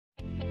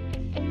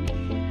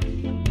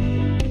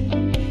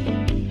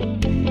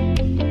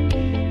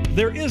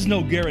There is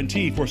no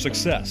guarantee for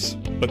success,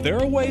 but there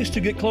are ways to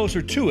get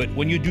closer to it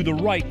when you do the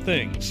right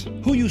things.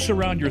 Who you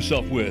surround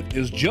yourself with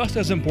is just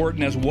as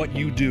important as what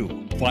you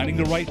do. Finding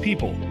the right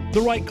people, the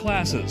right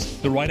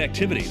classes, the right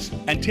activities,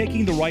 and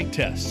taking the right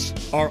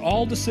tests are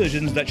all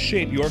decisions that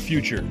shape your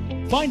future.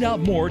 Find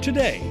out more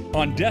today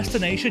on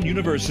Destination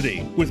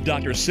University with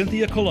Dr.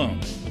 Cynthia Colon.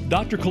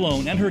 Dr.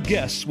 Colon and her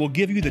guests will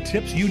give you the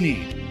tips you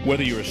need,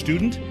 whether you're a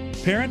student,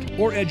 parent,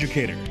 or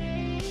educator.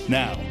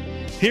 Now,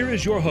 here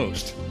is your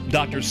host,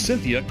 Dr.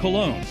 Cynthia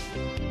Colon.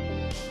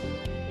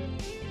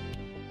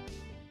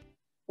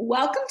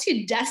 Welcome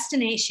to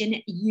Destination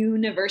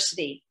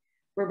University.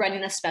 We're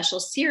running a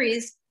special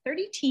series,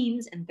 30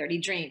 Teens and 30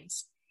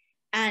 Dreams.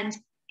 And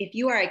if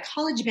you are a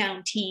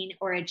college-bound teen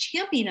or a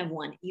champion of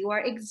one, you are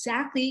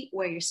exactly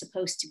where you're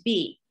supposed to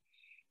be.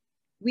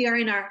 We are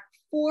in our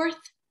fourth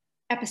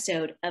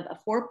episode of a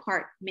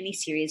four-part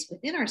mini-series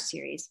within our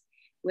series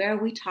where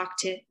we talk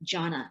to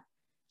Jonna.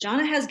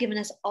 Jonna has given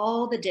us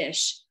all the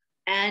dish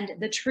and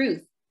the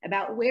truth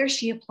about where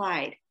she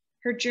applied,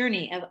 her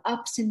journey of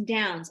ups and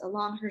downs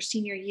along her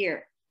senior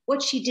year,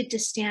 what she did to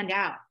stand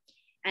out,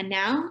 and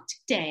now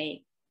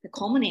today, the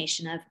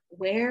culmination of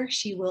where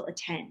she will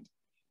attend.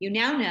 You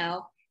now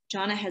know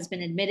Jonna has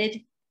been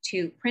admitted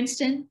to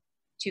Princeton,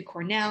 to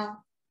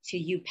Cornell, to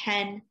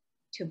UPenn,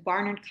 to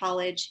Barnard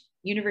College,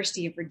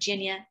 University of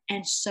Virginia,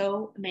 and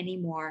so many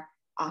more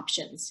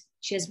options.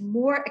 She has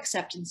more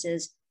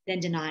acceptances than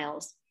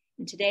denials.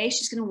 And today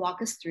she's going to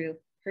walk us through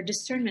her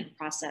discernment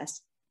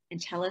process and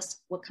tell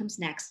us what comes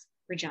next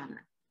for Jonna.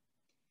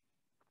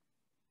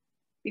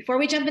 Before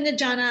we jump into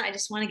Jonna, I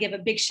just want to give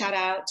a big shout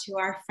out to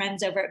our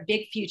friends over at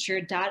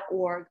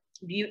bigfuture.org.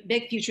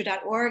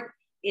 Bigfuture.org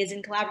is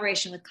in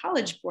collaboration with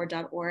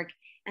collegeboard.org,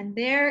 and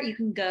there you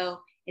can go.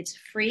 It's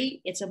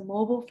free. It's a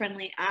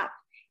mobile-friendly app,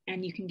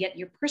 and you can get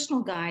your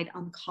personal guide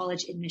on the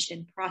college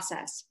admission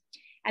process.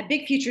 At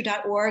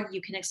bigfuture.org,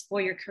 you can explore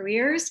your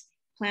careers,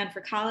 plan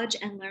for college,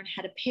 and learn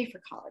how to pay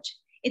for college.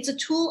 It's a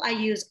tool I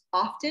use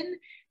often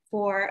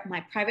for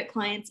my private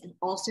clients and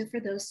also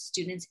for those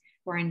students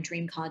who are in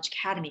Dream College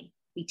Academy.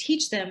 We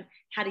teach them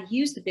how to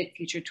use the Big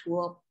Future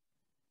tool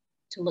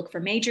to look for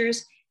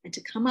majors and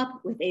to come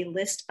up with a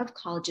list of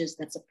colleges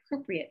that's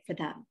appropriate for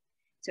them.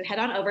 So head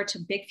on over to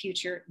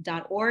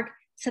bigfuture.org,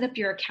 set up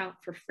your account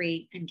for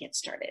free, and get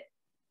started.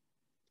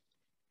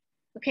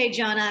 Okay,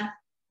 Jonna,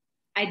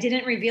 I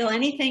didn't reveal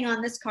anything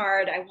on this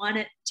card. I want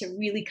it to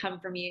really come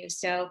from you.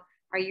 So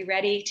are you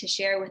ready to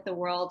share with the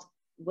world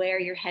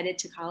where you're headed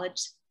to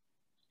college?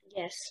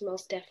 Yes,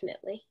 most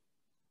definitely.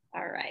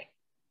 All right.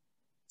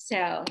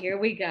 So here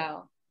we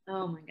go.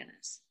 Oh my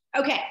goodness.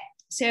 Okay.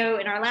 So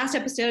in our last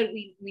episode,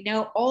 we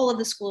know all of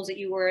the schools that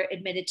you were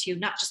admitted to,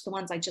 not just the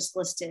ones I just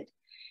listed.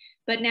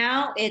 But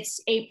now it's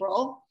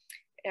April,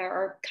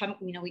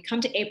 we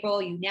come to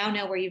April, you now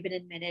know where you've been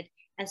admitted.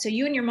 And so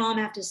you and your mom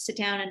have to sit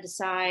down and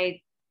decide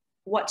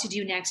what to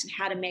do next and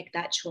how to make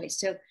that choice.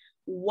 So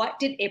what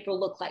did April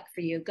look like for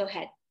you? Go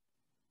ahead.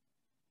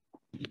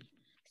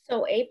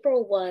 So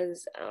April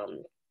was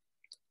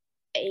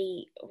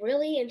a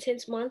really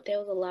intense month. There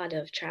was a lot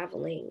of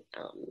traveling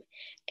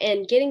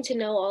and getting to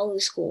know all the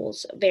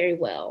schools very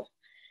well.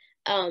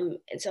 And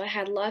so I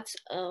had lots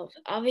of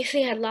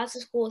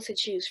schools to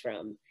choose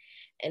from.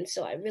 And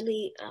so I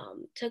really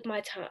took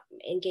my time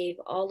and gave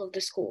all of the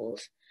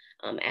schools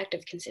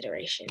active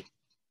consideration.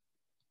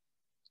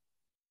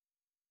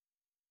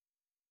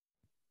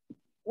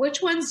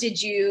 Which ones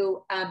did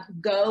you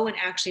go and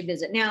actually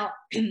visit? Now,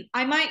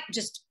 I might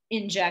just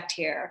inject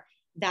here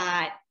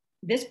that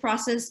this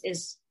process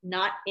is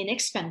not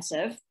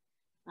inexpensive.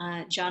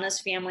 Jonna's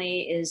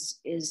family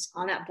is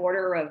on that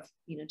border of,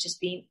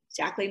 just being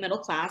exactly middle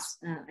class.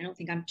 I don't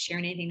think I'm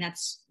sharing anything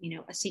that's,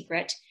 a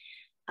secret.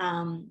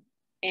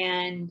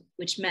 And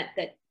which meant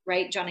that,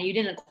 right, Jonna, you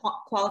didn't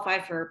qualify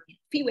for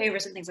fee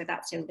waivers and things like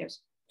that. So there's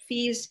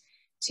fees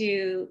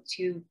to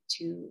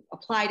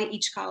apply to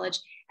each college.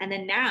 And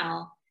then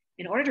now,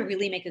 in order to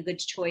really make a good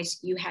choice,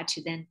 you had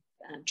to then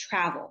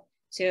travel.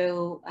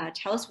 So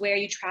tell us where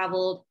you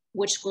traveled,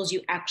 which schools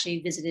you actually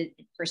visited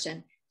in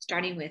person,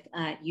 starting with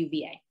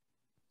UVA.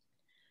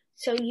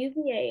 So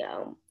UVA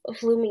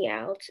flew me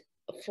out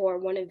for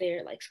one of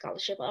their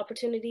scholarship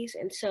opportunities.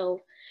 And so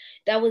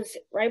that was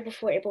right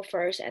before April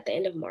 1st at the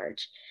end of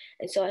March.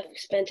 And so I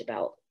spent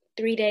about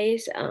 3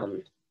 days,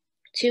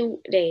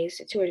 2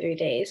 or 3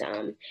 days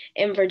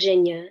in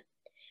Virginia.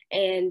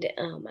 And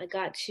I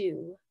got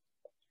to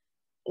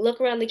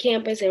look around the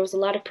campus. There was a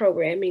lot of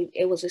programming.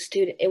 It was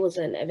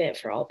an event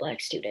for all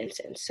Black students.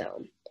 And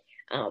so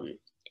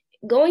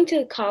going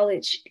to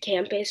college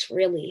campus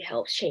really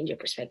helps change your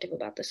perspective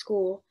about the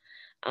school.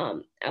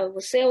 I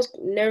would say I was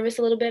nervous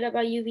a little bit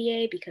about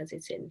UVA because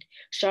it's in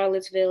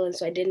Charlottesville, and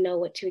so I didn't know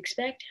what to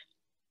expect,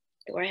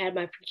 or I had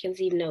my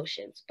preconceived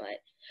notions,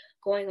 but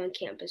going on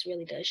campus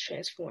really does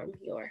transform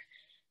your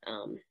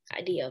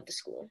idea of the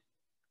school.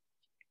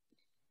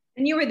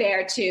 And you were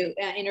there to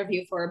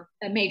interview for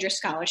a major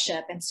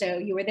scholarship, and so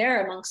you were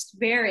there amongst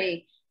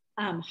very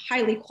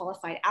highly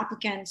qualified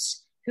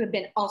applicants. who had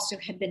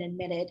been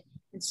admitted.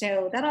 And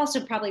so that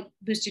also probably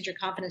boosted your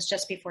confidence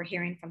just before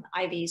hearing from the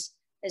Ivies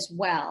as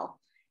well.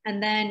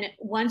 And then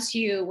once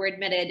you were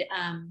admitted,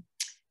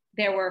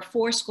 there were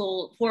four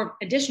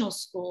additional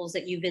schools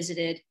that you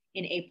visited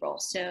in April.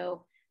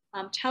 So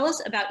tell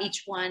us about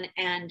each one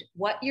and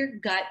what your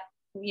gut,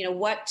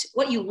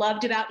 what you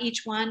loved about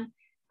each one,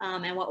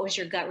 and what was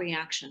your gut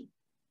reaction?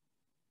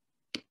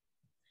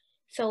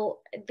 So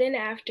then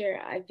after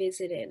I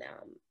visited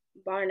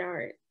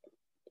Barnard,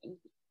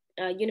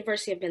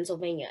 University of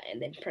Pennsylvania,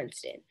 and then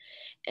Princeton.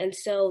 And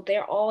so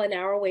they're all an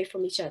hour away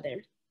from each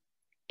other.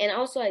 And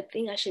also, I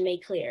think I should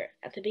make clear,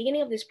 at the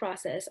beginning of this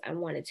process, I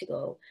wanted to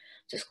go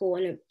to school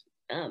in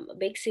a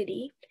big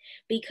city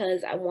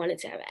because I wanted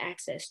to have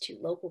access to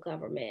local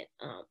government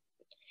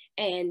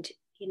and,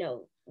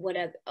 what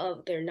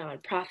other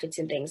nonprofits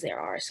and things there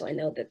are. So I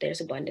know that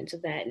there's abundance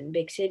of that in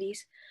big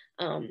cities.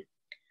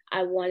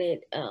 I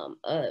wanted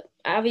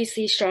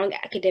obviously strong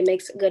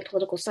academics, good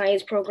political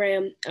science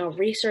program,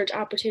 research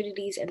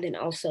opportunities, and then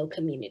also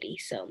community.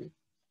 So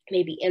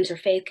maybe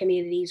interfaith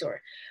communities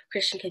or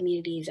Christian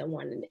communities. I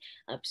wanted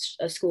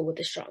a school with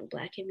a strong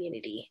Black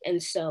community.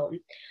 And so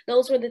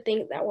those were the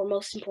things that were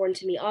most important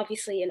to me,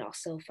 obviously, and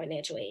also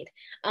financial aid.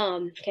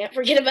 Can't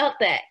forget about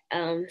that.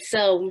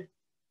 So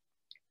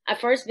I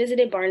first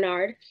visited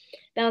Barnard.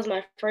 That was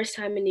my first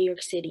time in New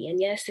York City. And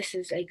yes, this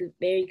is a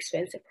very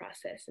expensive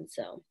process. And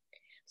so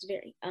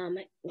very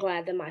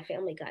glad that my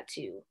family got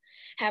to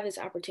have this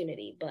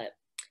opportunity. But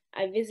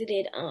I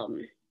visited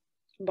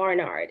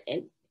Barnard,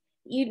 and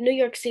New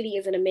York City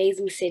is an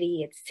amazing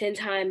city. It's 10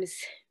 times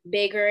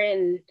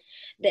bigger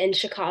than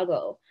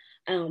Chicago.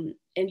 And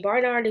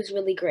Barnard is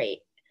really great.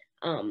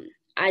 When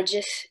I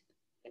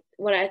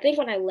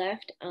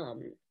left,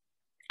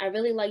 I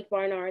really liked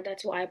Barnard.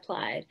 That's why I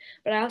applied.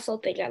 But I also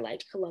think I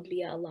liked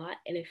Columbia a lot.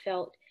 And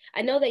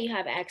I know that you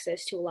have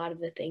access to a lot of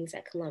the things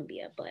at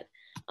Columbia, but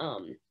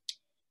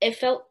it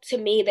felt to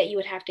me that you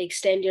would have to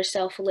extend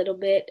yourself a little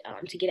bit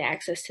to get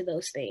access to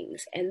those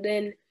things. And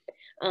then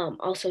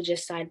also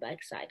just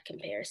side-by-side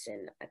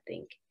comparison, I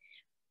think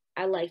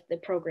I liked the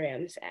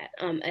programs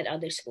at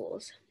other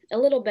schools a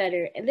little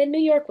better. And then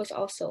New York was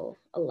also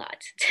a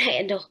lot to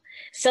handle.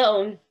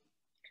 So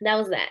that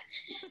was that.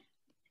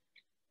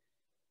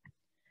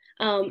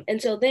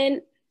 And so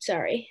then,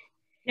 sorry.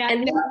 Yeah,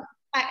 and then,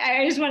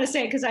 I just want to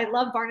say, because I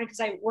love Barnard because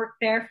I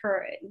worked there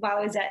while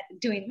I was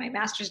doing my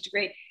master's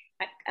degree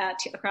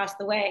across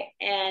the way.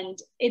 And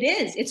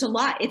it's a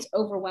lot. It's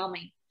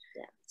overwhelming.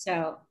 Yeah.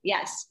 So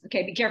yes.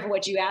 Okay. Be careful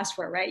what you asked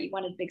for, right? You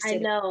wanted big city. I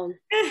know.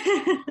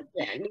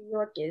 Yeah. New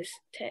York is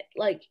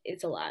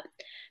it's a lot.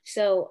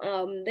 So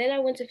then I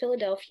went to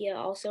Philadelphia,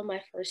 also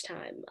my first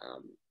time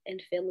in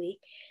Philly.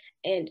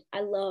 And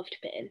I loved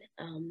Penn.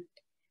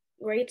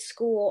 Great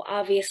school,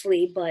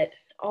 obviously, but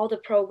all the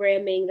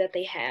programming that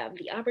they have,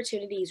 the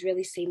opportunities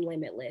really seem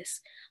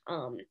limitless.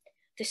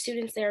 The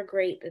students there are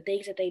great. The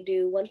things that they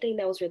do. One thing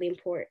that was really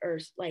important or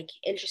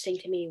interesting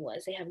to me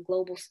was they have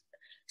global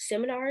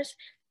seminars,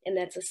 and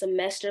that's a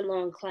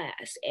semester-long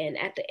class. And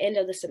at the end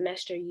of the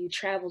semester, you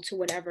travel to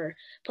whatever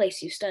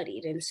place you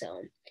studied. And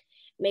so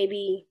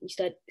maybe you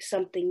study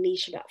something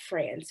niche about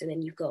France, and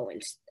then you go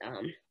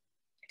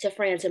to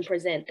France and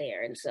present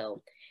there. And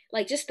so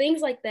just things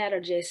like that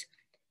are just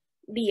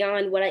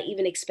beyond what I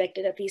even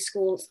expected at these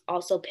schools.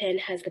 Also, Penn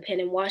has the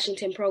Penn in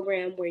Washington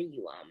program where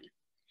you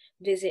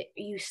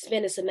you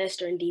spend a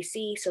semester in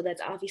DC, so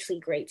that's obviously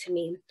great to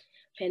me.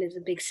 Penn is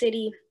a big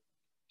city,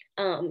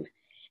 and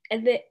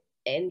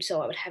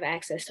so I would have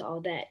access to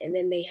all that. And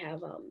then they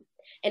have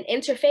an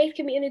interfaith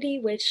community,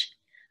 which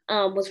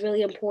was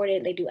really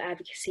important. They do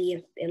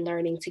advocacy and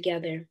learning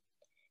together,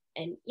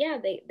 and yeah,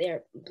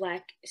 their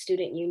Black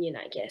Student Union,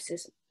 I guess,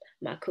 is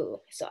MACU.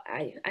 So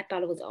I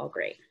thought it was all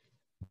great.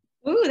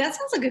 Ooh, that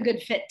sounds like a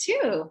good fit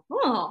too.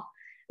 Oh.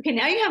 Okay,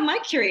 now you have my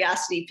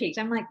curiosity piqued.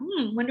 I'm like,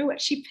 wonder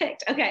what she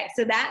picked. Okay,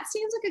 so that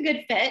seems like a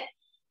good fit.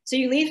 So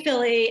you leave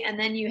Philly and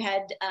then you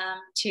head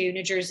to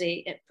New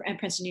Jersey, and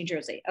Princeton, New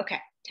Jersey. Okay,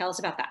 tell us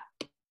about that.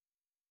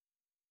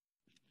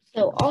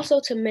 So also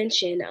to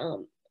mention,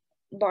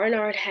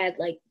 Barnard had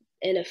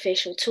an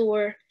official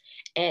tour,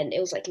 and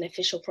it was an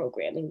official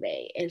programming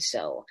day. And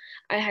so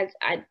I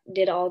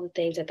did all the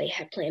things that they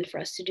had planned for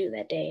us to do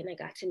that day, and I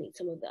got to meet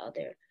some of the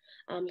other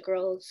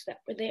girls that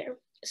were there.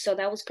 So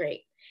that was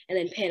great. And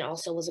then Penn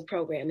also was a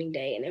programming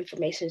day, an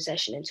information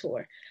session and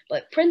tour.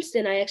 But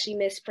Princeton, I actually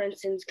missed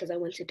Princeton's because I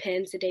went to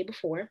Penn's the day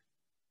before.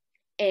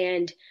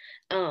 And,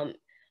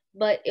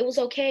 but it was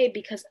okay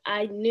because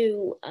I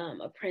knew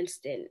a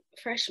Princeton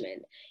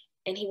freshman,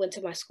 and he went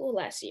to my school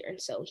last year.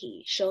 And so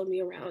he showed me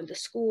around the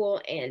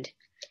school and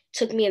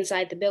took me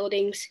inside the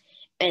buildings,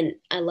 and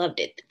I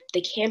loved it.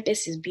 The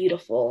campus is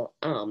beautiful.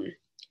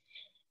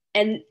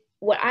 And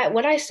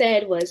what I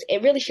said was,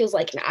 it really feels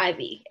like an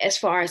Ivy as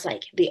far as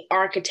the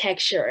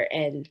architecture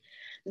and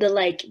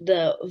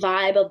the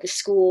vibe of the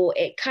school.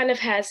 It kind of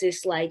has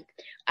this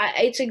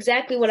it's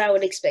exactly what I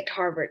would expect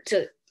Harvard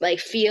to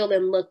feel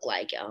and look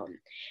like.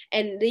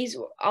 And these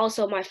were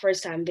also my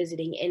first time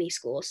visiting any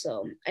school,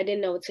 so I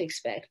didn't know what to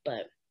expect,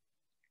 but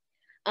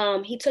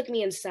He took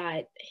me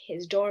inside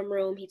his dorm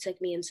room. He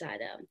took me inside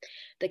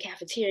the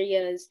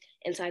cafeterias,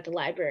 inside the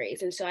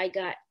libraries. And so I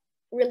got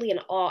really an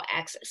all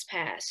access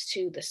pass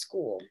to the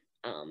school.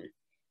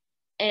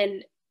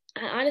 And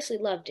I honestly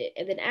loved it.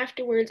 And then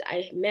afterwards,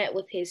 I met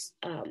with his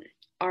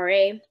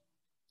RA,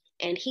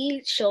 and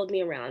he showed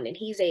me around. And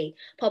he's a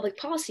public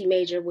policy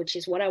major, which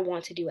is what I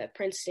want to do at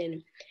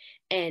Princeton,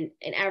 and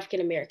an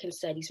African American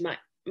studies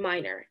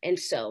minor. And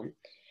so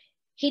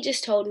he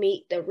just told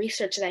me the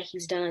research that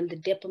he's done, the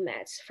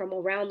diplomats from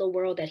around the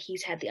world that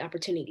he's had the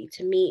opportunity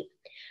to meet,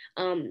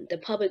 the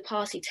public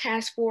policy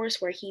task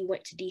force where he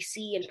went to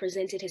DC and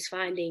presented his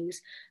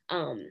findings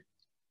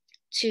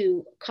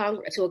to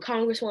a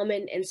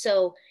congresswoman. And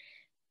so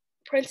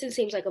Princeton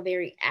seems like a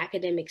very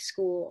academic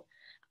school.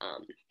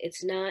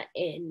 It's not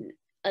in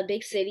a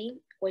big city,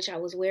 which I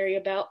was wary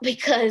about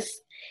because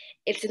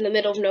it's in the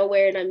middle of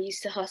nowhere and I'm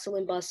used to hustle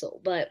and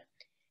bustle. But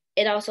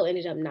it also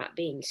ended up not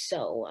being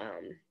so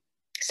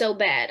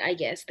bad, I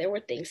guess. There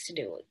were things to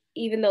do,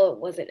 even though it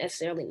wasn't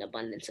necessarily an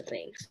abundance of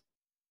things.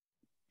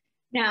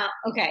 Now,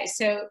 okay,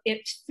 so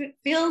it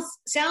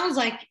sounds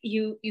like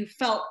you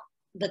felt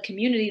the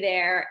community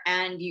there,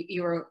 and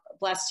you were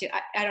blessed to.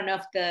 I don't know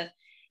if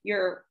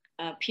your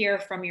peer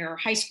from your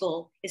high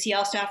school, is he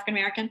also African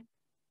American?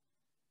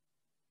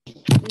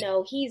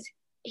 No, he's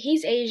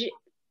Asian.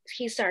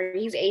 He's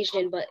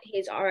Asian, but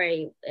his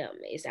RA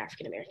is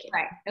African American.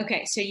 Right.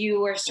 Okay. So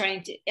you were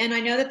starting to, and I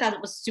know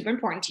that was super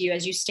important to you,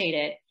 as you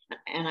stated,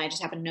 and I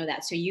just happen to know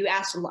that. So you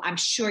asked, I'm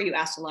sure you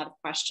asked a lot of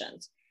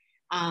questions,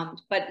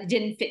 but it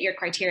didn't fit your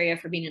criteria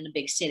for being in a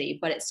big city,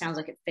 but it sounds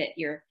like it fit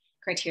your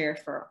criteria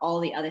for all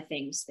the other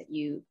things that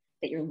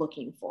you're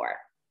looking for.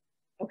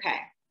 Okay.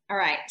 All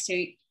right. So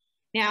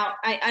now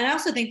I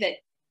also think that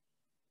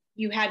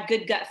you had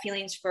good gut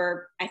feelings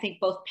for, I think,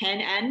 both Penn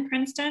and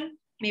Princeton,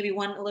 maybe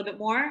one a little bit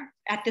more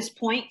at this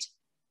point.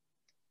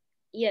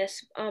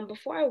 Yes.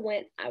 Before I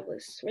went, I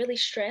was really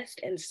stressed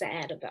and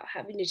sad about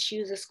having to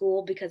choose a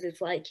school, because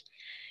it's like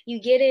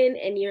you get in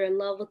and you're in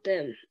love with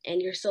them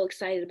and you're so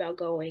excited about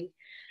going.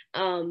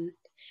 And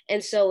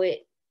so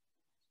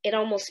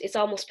it's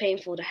almost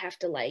painful to have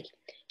to, like,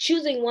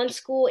 choosing one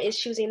school is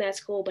choosing that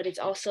school, but it's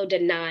also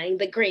denying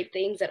the great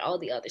things at all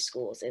the other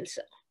schools. And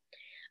so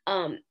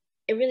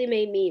it really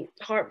made me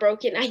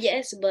heartbroken, I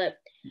guess. But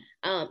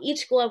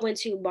each school I went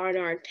to,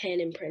 Barnard, Penn,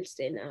 and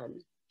Princeton,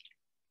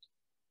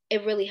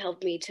 it really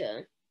helped me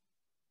to,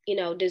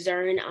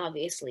 discern,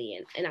 obviously.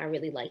 And I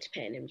really liked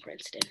Penn and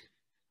Princeton.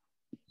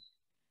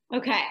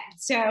 Okay.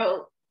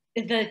 So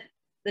the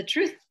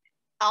truth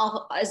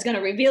is going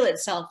to reveal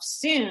itself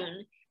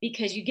soon,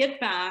 because you get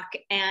back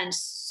and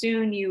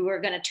soon you were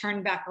going to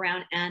turn back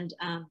around and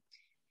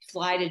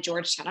fly to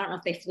Georgetown. I don't know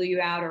if they flew you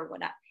out or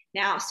whatnot.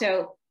 Now,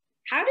 so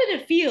how did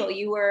it feel?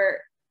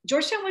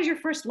 Georgetown was your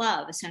first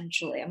love,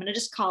 essentially. I'm going to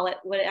just call it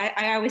what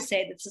I always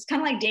say. This is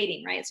kind of like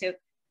dating, right? So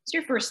it's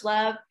your first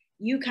love.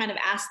 You kind of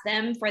asked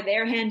them for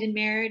their hand in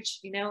marriage,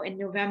 in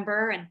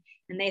November, and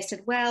they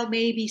said, well,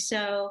 maybe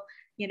so,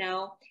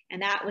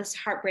 and that was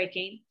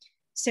heartbreaking.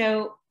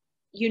 So,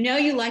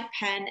 you like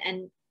Penn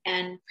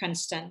and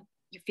Princeton.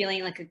 You're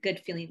feeling like a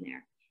good feeling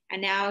there.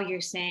 And now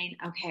you're saying,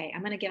 okay,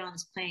 I'm going to get on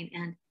this plane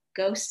and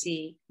go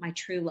see my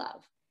true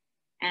love.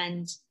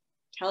 And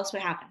tell us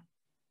what happened.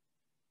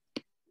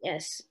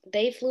 Yes,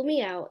 they flew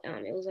me out.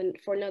 It was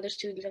for another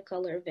Students of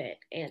Color event.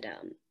 And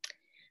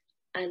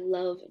I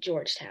love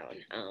Georgetown.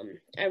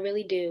 I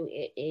really do.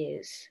 It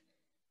is,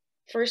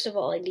 first of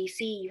all, in DC,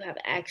 you have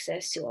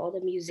access to all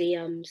the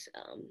museums.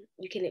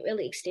 You can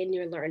really extend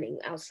your learning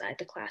outside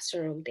the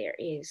classroom. There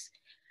is,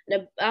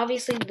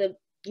 obviously, the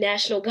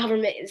national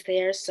government is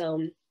there,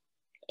 so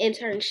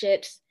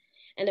internships,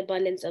 an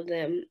abundance of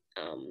them.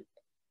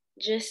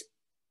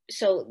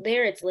 So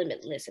there it's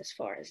limitless as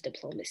far as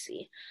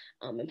diplomacy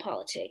and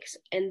politics.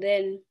 And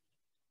then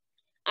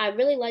I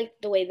really like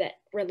the way that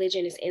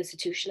religion is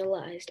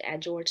institutionalized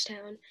at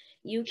Georgetown.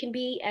 You can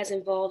be as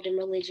involved in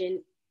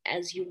religion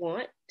as you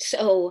want.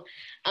 So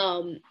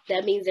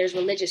that means there's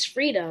religious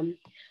freedom,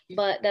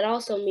 but that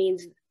also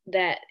means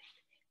that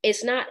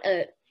it's not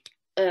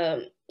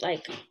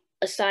like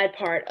a side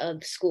part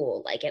of the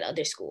school, like at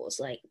other schools.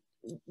 Like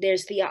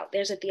there's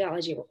a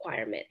theology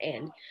requirement,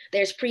 and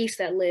there's priests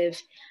that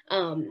live,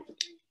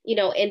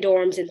 in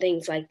dorms and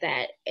things like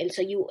that. And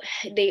so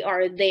they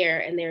are there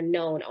and they're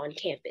known on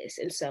campus.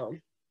 And so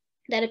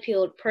that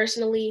appealed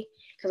personally,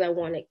 because I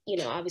want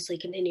to, obviously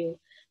continue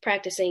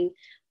practicing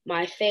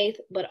my faith,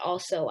 but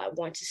also I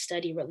want to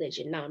study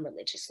religion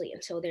non-religiously.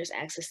 And so there's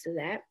access to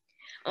that.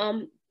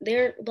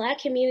 Their Black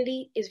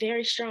community is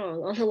very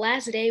strong. On the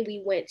last day,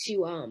 we went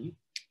to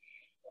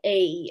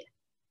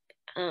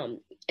an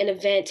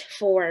event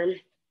for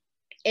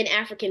an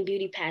African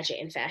beauty pageant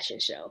and fashion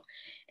show.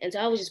 And so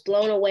I was just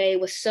blown away.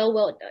 It was so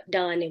well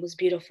done. It was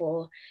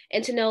beautiful.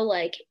 And to know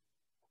like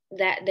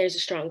that there's a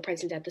strong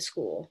presence at the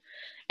school.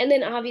 And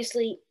then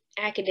obviously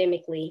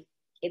academically,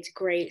 it's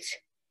great.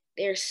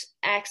 There's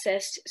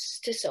access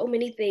to so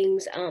many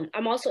things.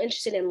 I'm also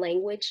interested in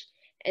language.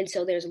 And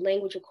so there's a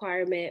language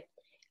requirement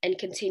and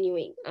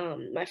continuing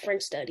my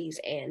French studies.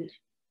 And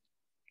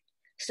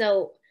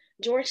So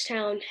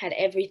Georgetown had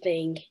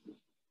everything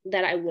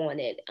that I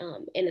wanted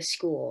in a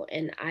school,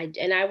 and I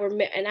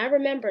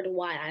remembered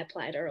why I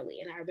applied early,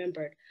 and I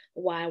remembered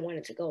why I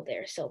wanted to go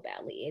there so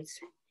badly. It's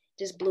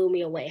just blew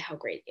me away how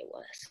great it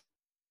was.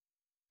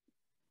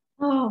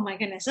 Oh my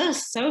goodness, that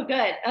was so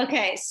good.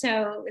 Okay,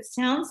 so it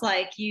sounds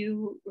like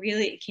you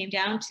really came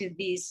down to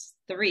these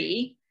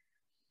three.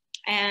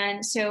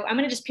 And so I'm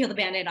going to just peel the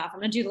band-aid off. I'm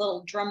going to do a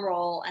little drum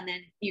roll, and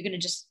then you're going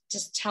to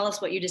just tell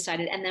us what you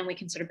decided, and then we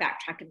can sort of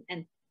backtrack,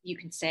 and you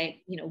can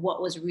say, you know,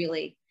 what was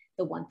really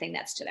the one thing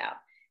that stood out.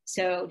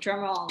 So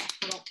drum roll.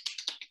 I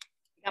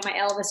got my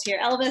Elvis here.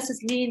 Elvis,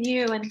 it's me and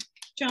you and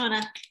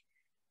Jonna.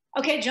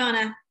 Okay,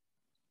 Jonna,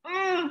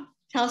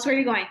 tell us where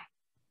you're going.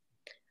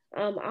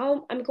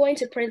 I'm going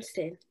to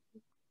Princeton.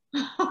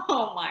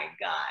 Oh my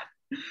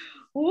God.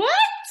 What?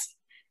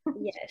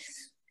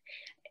 Yes.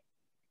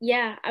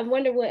 Yeah, I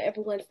wonder what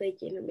everyone's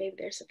thinking, and maybe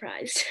they're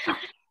surprised.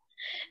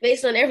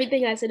 Based on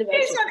everything I said about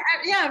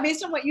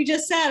based on what you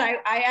just said,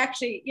 I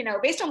actually, you know,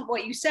 based on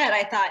what you said,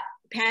 I thought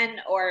Penn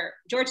or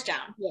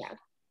Georgetown. Yeah.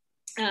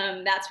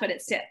 That's what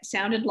it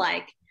sounded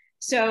like.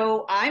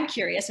 So I'm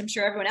curious, I'm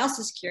sure everyone else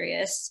is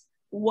curious,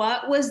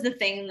 what was the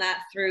thing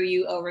that threw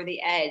you over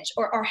the edge?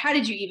 Or how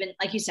did you even,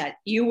 like you said,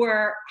 you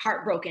were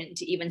heartbroken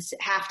to even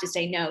have to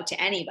say no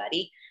to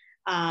anybody,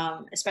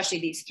 especially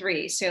these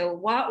three. So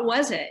what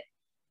was it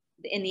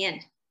in the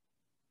end?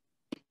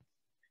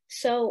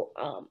 So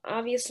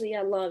obviously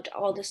I loved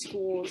all the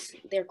schools.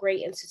 They're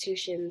great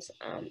institutions.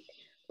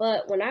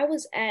 But when I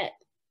was at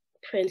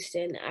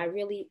Princeton, I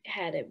really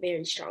had a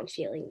very strong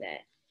feeling that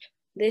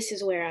this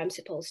is where I'm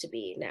supposed to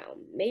be. Now,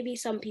 maybe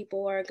some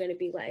people are going to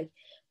be like,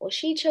 well,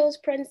 she chose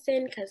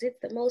Princeton because it's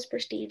the most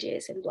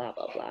prestigious and blah,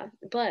 blah, blah.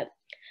 But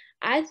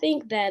I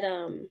think that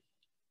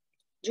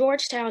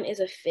Georgetown is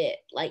a fit.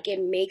 Like,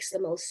 it makes the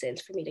most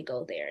sense for me to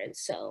go there. And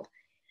so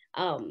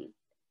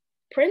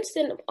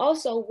Princeton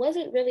also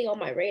wasn't really on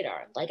my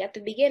radar. Like, at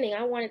the beginning,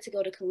 I wanted to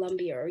go to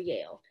Columbia or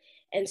Yale.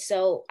 And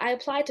so I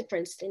applied to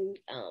Princeton,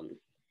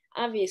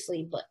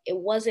 obviously, but it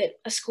wasn't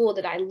a school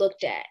that I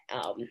looked at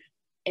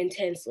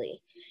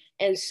intensely.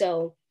 And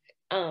so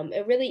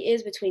it really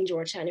is between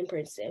Georgetown and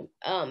Princeton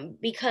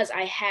because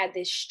I had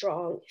this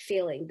strong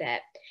feeling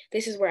that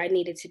this is where I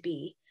needed to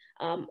be.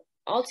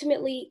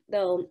 Ultimately,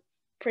 though,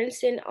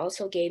 Princeton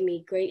also gave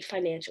me great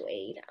financial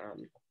aid,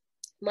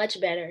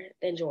 much better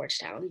than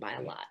Georgetown by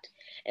a lot.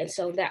 And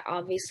so that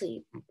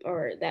obviously,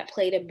 or that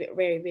played a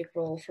very big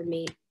role for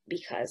me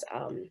because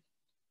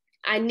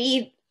I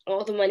need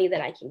all the money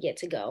that I can get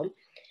to go.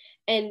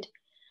 And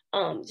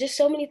just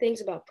so many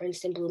things about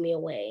Princeton blew me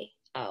away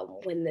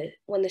when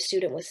the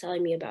student was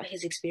telling me about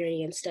his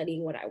experience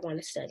studying what I want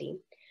to study.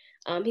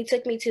 He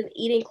took me to the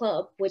eating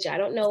club, which I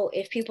don't know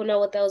if people know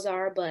what those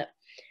are, but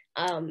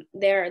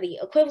they're the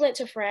equivalent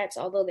to frats,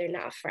 although they're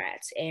not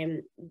frats.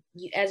 And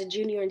as a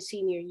junior and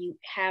senior, you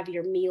have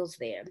your meals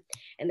there,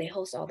 and they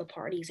host all the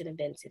parties and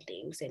events and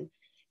things. And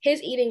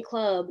his eating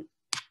club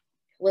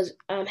was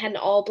had an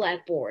all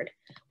black board,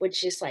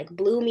 which just like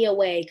blew me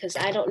away because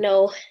I don't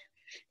know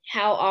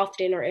how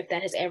often or if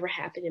that has ever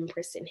happened in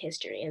Princeton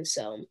history. And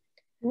so,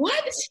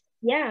 what?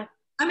 Yeah,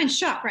 I'm in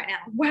shock right now.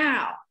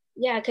 Wow.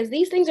 Yeah, because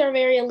these things are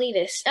very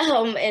elitist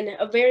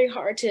and very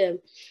hard to,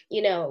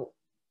 you know,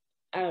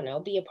 I don't know,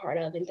 be a part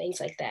of and things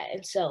like that.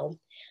 And so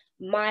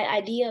my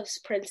idea of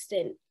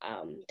Princeton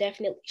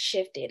definitely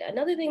shifted.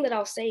 Another thing that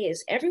I'll say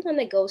is everyone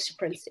that goes to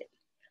Princeton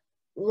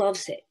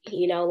loves it.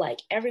 You know, like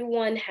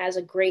everyone has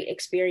a great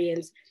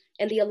experience.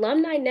 And the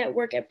alumni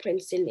network at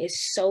Princeton is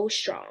so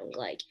strong.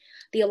 Like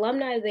the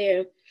alumni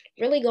there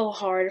really go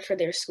hard for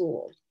their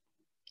school.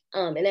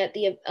 And at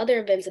the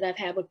other events that I've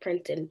had with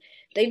Princeton,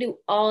 they do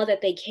all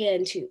that they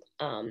can to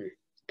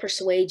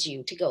persuade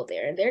you to go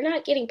there. They're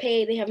not getting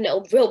paid. They have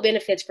no real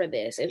benefits for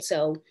this. And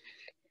so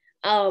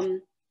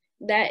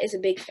that is a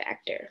big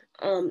factor.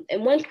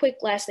 And one quick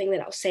last thing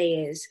that I'll say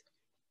is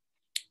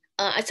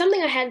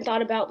something I hadn't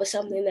thought about, but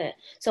something that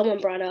someone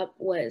brought up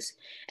was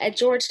at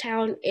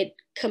Georgetown, it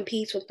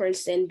competes with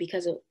Princeton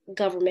because of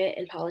government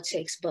and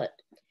politics, but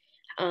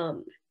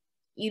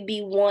you'd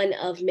be one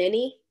of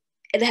many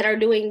that are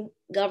doing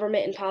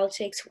government and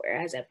politics,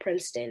 whereas at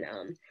Princeton,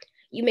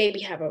 you maybe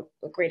have a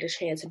greater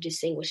chance of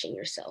distinguishing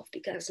yourself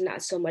because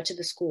not so much of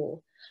the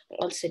school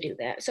wants to do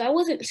that. So I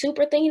wasn't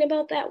super thinking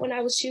about that when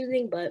I was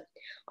choosing, but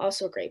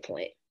also a great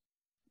point.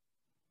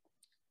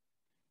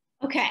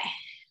 Okay.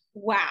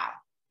 Wow.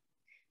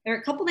 There are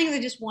a couple things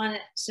I just want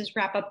to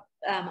wrap up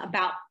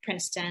about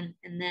Princeton,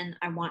 and then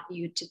I want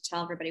you to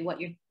tell everybody what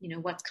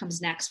what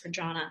comes next for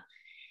Jonna.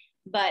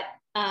 But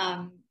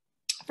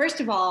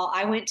first of all,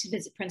 I went to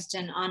visit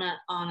Princeton on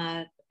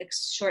a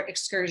short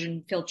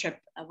excursion field trip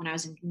when I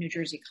was in New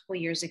Jersey a couple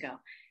of years ago.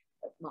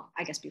 Well,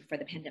 I guess before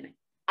the pandemic.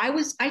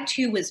 I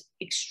too was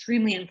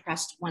extremely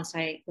impressed once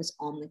I was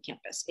on the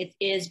campus. It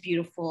is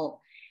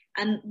beautiful.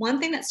 And one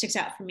thing that sticks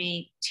out for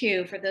me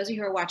too, for those of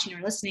you who are watching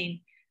or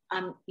listening,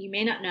 you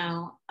may not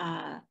know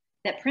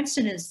that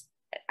Princeton is,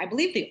 I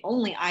believe, the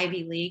only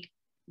Ivy League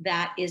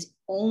that is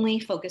only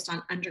focused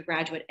on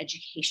undergraduate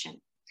education.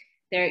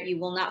 There, you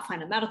will not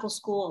find a medical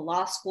school, a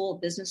law school, a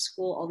business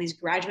school, all these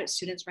graduate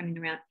students running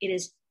around. It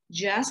is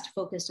just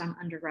focused on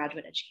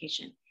undergraduate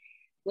education,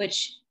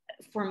 which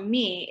for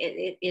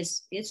me,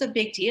 it's a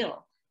big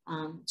deal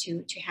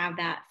to have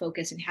that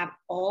focus and have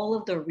all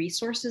of the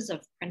resources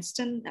of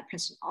Princeton that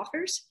Princeton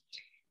offers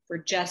for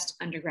just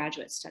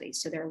undergraduate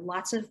studies. So there are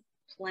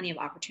plenty of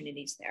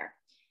opportunities there.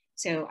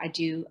 So I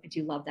do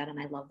love that, and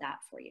I love that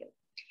for you.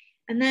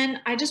 And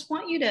then I just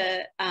want you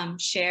to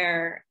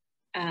share,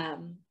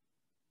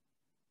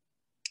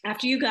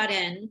 after you got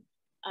in,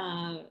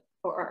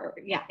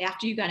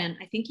 after you got in,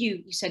 I think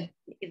you said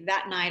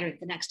that night or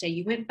the next day,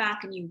 you went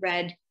back and you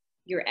read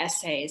your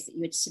essays that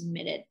you had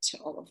submitted to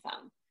all of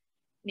them.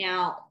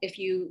 Now, if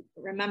you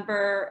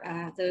remember,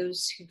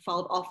 those who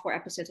followed all 4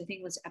 episodes, I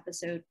think it was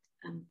episode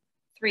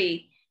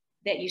 3,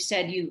 that you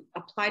said you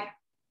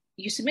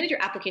submitted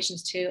your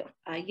applications to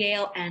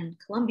Yale and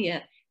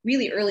Columbia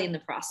really early in the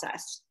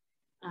process.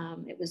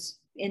 It was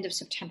end of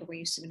September when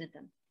you submitted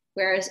them.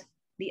 Whereas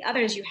the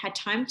others, you had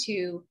time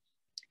to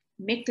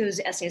make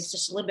those essays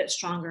just a little bit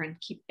stronger and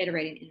keep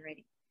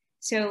iterating.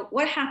 So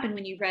what happened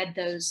when you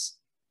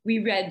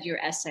reread your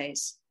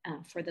essays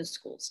for those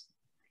schools?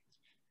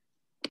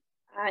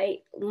 I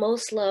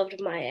most loved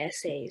my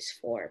essays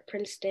for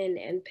Princeton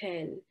and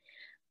Penn.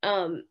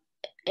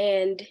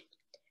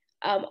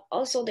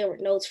 Also there were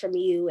notes from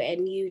you,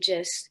 and you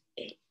just,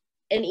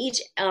 in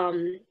each,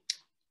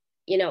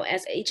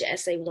 as each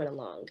essay went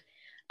along,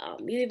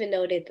 you even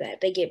noted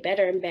that they get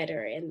better and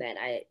better, and that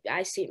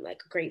I seemed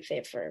like a great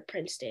fit for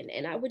Princeton.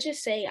 And I would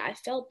just say I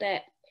felt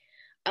that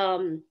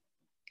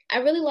I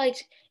really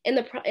liked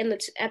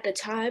at the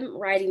time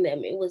writing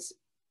them. It was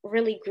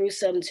really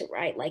gruesome to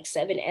write like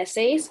 7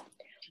 essays,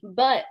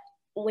 but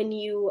when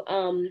you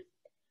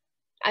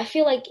I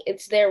feel like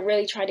they're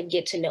really trying to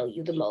get to know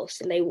you the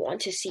most, and they want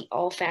to see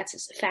all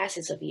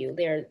facets of you.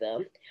 They're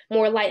the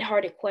more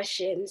lighthearted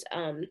questions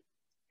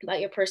about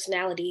your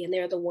personality, and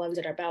they're the ones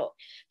that are about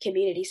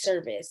community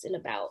service and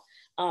about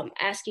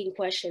asking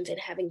questions and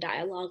having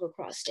dialogue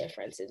across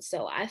differences.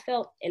 So I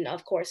felt, and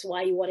of course,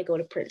 why you want to go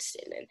to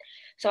Princeton. And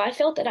so I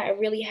felt that I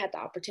really had the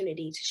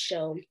opportunity to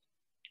show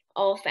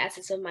all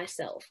facets of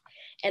myself.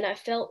 And I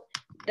felt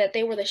that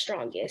they were the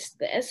strongest.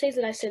 The essays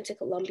that I sent to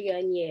Columbia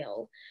and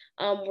Yale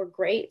were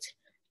great,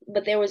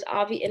 but there was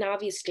an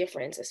obvious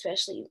difference,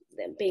 especially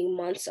them being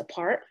months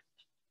apart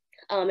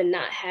and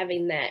not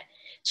having that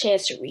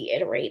chance to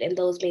reiterate, and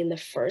those being the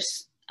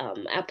first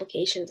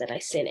applications that I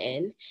sent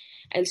in.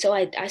 And so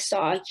I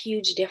saw a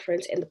huge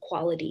difference in the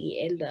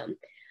quality and the,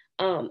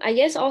 I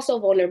guess also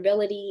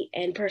vulnerability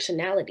and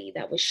personality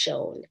that was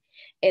shown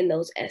in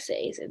those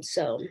essays. And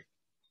so,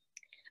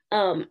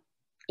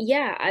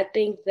 I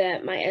think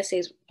that my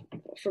essays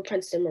for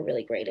Princeton were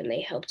really great, and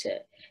they helped to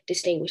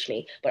distinguish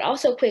me. But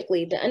also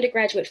quickly, the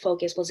undergraduate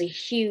focus was a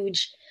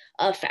huge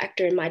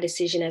factor in my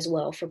decision as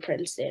well for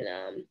Princeton.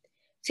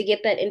 To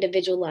get that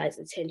individualized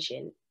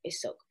attention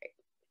is so great.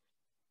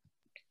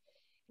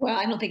 Well,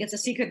 I don't think it's a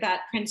secret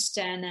that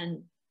Princeton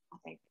and I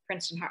think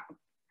Princeton,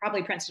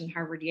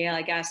 Harvard, Yale,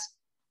 I guess,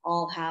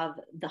 all have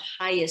the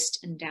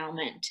highest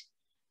endowment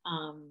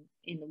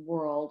in the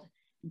world.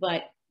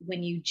 But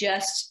when you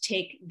just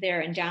take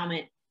their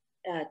endowment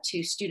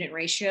to student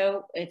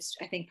ratio,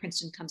 I think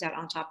Princeton comes out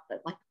on top of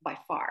it, like by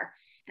far.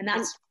 And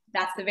that's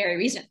the very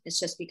reason. It's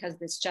just because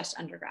it's just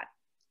undergrad.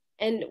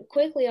 And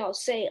quickly, I'll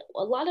say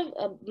a lot of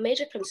a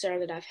major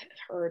concern that I've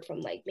heard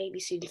from like maybe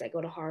students that go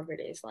to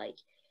Harvard is like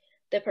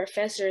the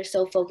professor is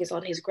so focused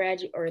on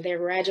their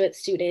graduate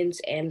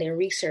students and their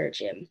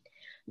research, and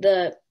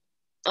the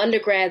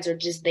undergrads are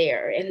just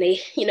there, and they,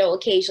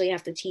 occasionally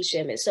have to teach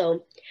them. And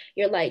so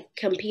you're like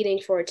competing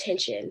for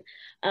attention.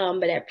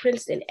 But at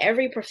Princeton,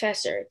 every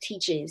professor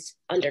teaches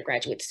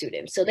undergraduate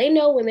students. So they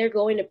know when they're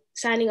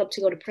signing up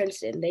to go to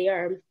Princeton,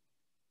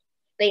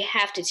 they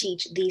have to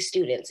teach these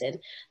students, and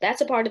that's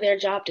a part of their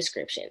job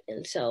description.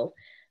 And so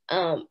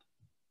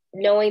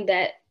knowing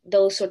that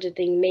those sorts of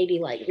things, maybe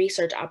like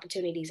research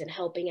opportunities and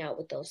helping out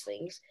with those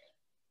things,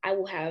 I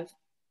will have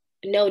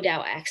no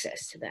doubt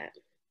access to that.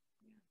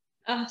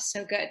 Oh,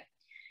 so good.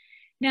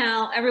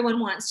 Now,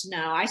 everyone wants to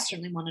know, I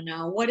certainly want to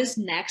know, what is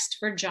next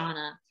for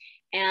Jonna?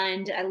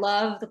 And I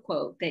love the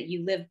quote that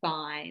you live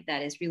by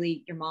that is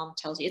really, your mom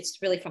tells you,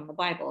 it's really from the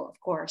Bible, of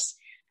course,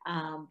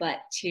 but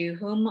to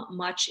whom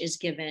much is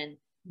given,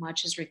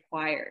 much is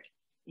required.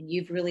 And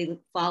you've really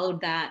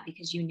followed that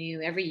because you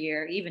knew every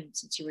year, even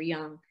since you were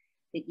young,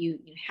 that you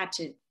had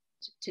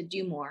to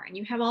do more. And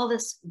you have all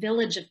this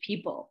village of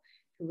people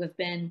who have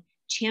been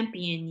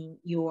championing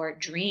your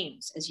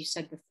dreams, as you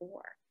said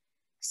before.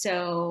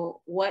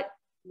 So what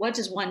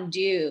does one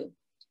do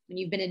when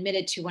you've been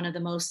admitted to one of the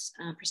most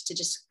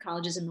prestigious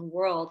colleges in the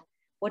world?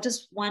 What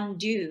does one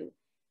do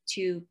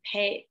to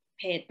pay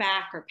it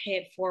back or pay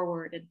it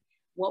forward? And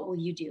what will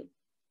you do?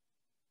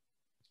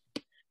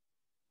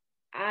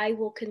 I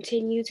will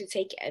continue to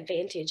take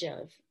advantage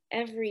of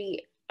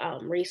every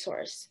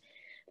resource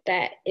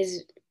that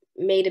is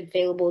made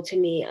available to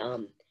me.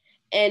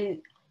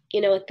 And,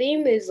 a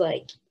theme is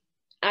like,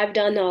 I've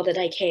done all that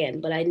I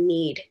can, but I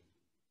need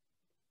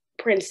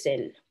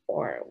Princeton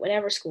or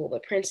whatever school,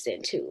 but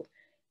Princeton to,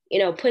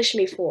 push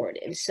me forward.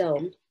 And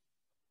so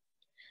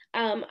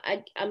I'm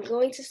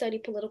going to study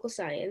political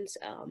science,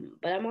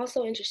 but I'm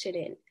also interested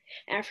in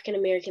African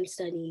American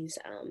studies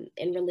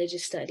and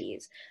religious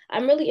studies.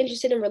 I'm really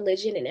interested in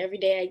religion, and every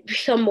day I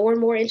become more and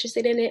more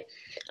interested in it.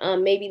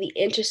 Maybe the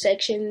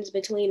intersections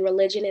between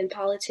religion and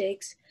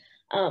politics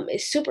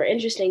is super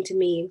interesting to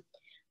me,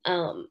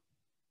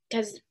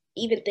 because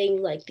even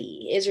things like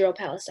the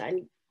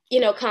Israel-Palestine,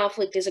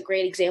 conflict is a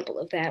great example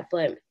of that.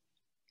 But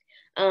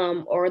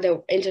or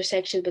the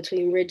intersection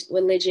between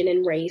religion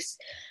and race.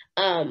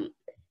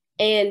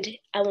 And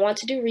I want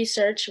to do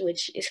research,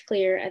 which is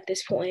clear at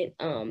this point,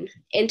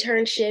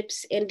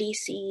 internships in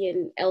DC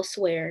and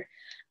elsewhere.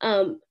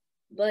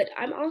 But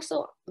I'm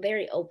also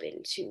very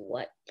open to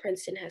what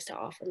Princeton has to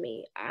offer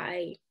me.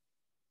 I'm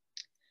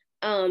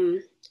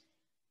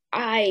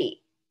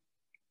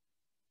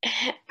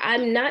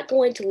not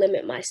going to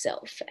limit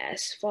myself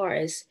as far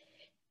as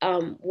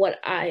what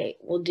I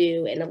will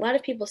do. And a lot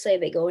of people say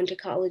they go into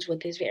college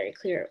with this very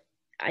clear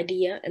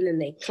idea and then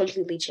they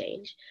completely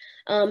change.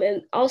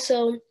 And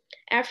also,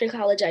 after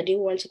college, I do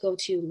want to go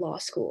to law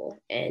school.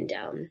 And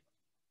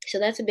so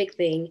that's a big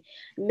thing.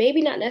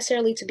 Maybe not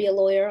necessarily to be a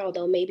lawyer,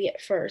 although maybe at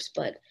first,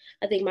 but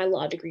I think my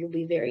law degree will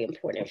be very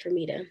important for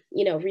me to,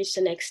 reach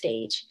the next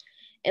stage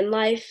in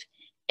life.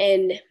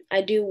 And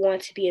I do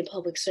want to be in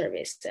public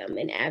service,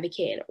 an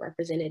advocate and a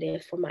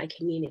representative for my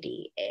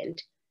community. And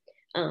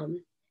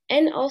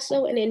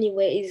also in any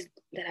ways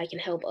that I can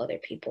help other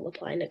people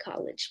applying to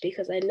college,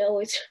 because I know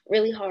it's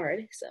really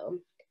hard. So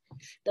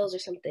those are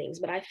some things.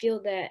 But I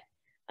feel that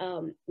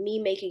me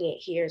making it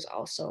here is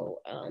also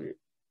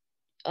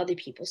other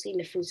people seeing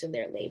the fruits of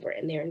their labor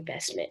and their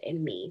investment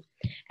in me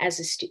as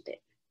a student.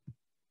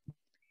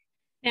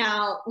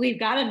 Now we've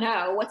got to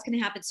know what's going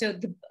to happen. So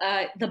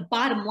the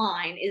bottom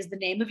line is the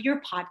name of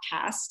your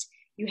podcast.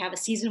 You have a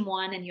season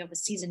 1 and you have a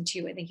season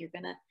 2. I think you're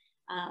going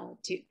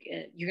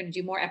to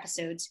do more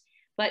episodes.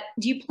 But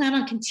do you plan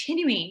on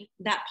continuing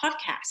that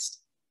podcast?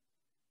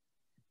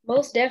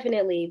 Most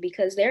definitely,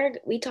 because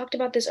we talked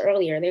about this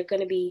earlier. They're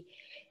going to be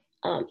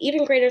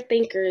even greater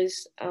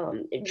thinkers,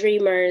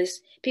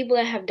 dreamers, people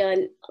that have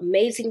done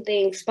amazing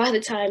things by the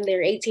time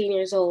they're 18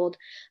 years old,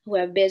 who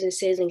have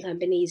businesses and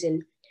companies.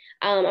 And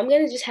I'm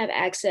going to just have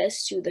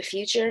access to the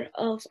future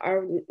of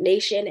our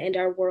nation and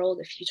our world,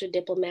 the future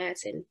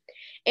diplomats and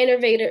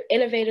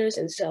innovators.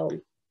 And so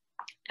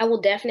I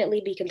will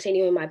definitely be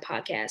continuing my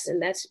podcast.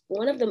 And that's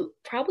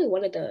probably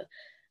one of the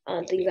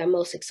things I'm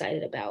most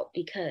excited about,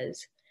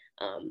 because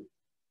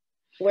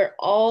we're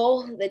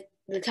all the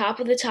top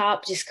of the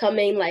top, just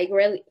coming like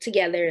really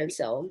together. And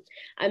so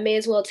I may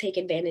as well take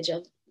advantage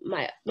of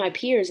my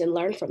peers and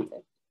learn from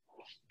them.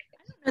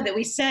 I know that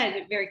we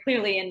said very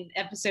clearly in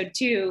episode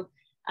 2,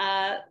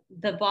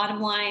 the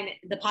bottom line,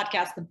 the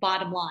podcast, The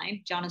Bottom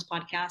Line, Jana's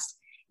podcast,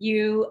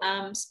 you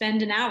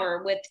spend an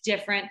hour with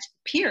different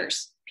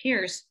peers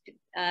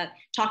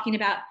talking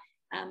about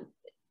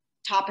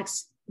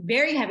topics,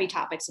 very heavy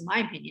topics, in my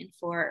opinion,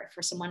 for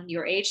someone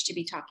your age to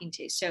be talking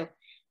to. So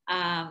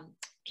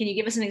can you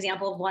give us an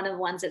example of one of the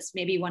ones that's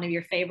maybe one of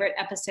your favorite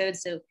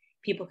episodes so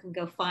people can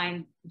go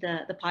find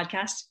the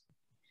podcast?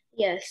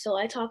 Yes, so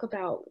I talk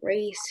about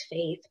race,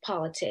 faith,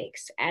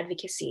 politics,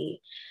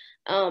 advocacy.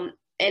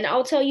 And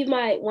I'll tell you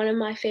one of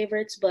my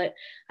favorites, but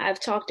I've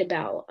talked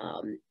about,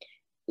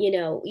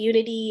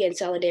 unity and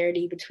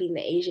solidarity between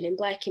the Asian and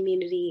Black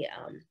community.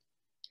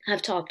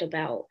 I've talked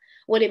about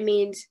what it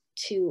means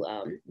to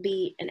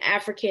be an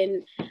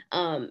African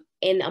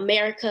in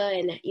America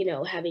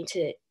and, having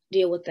to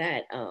deal with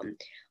that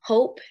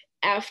hope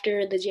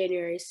after the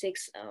January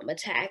 6th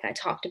attack. I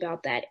talked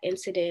about that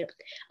incident.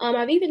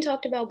 I've even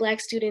talked about Black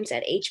students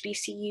at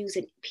HBCUs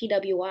and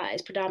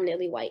PWIs,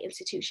 predominantly white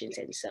institutions.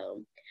 And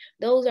so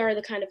those are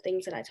the kind of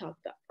things that I talk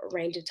about, a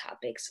range of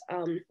topics.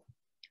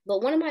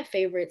 But one of my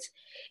favorites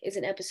is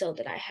an episode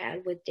that I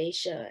had with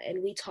Daisha,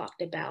 and we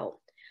talked about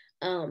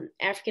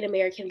African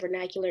American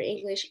Vernacular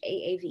English,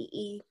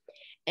 AAVE,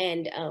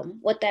 and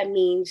what that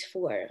means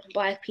for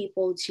Black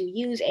people to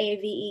use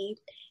AAVE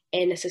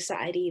in a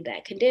society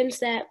that condemns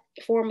that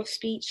form of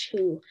speech,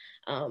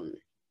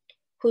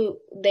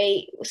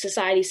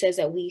 society says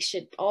that we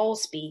should all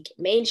speak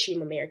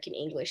mainstream American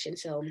English. And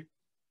so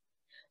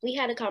we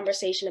had a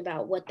conversation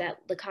about what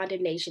the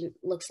condemnation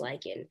looks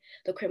like in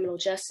the criminal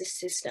justice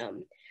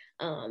system,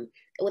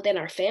 within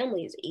our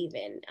families,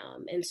 even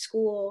in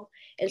school.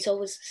 And so it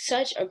was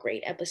such a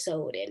great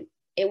episode. And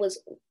it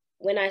was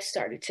when I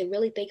started to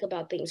really think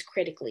about things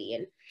critically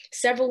and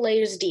several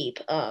layers deep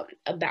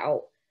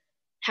about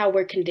how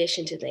we're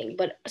conditioned to think.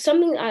 But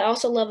something I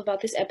also love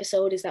about this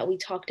episode is that we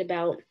talked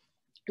about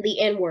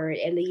the N-word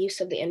and the use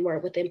of the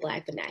N-word within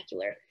Black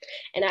vernacular.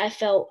 And I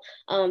felt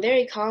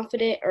very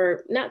confident,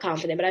 or not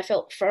confident, but I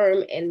felt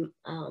firm in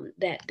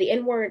that the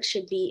N-word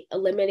should be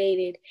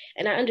eliminated.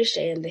 And I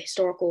understand the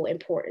historical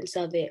importance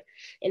of it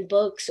in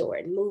books or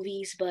in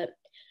movies, but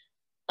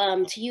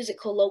to use it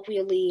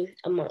colloquially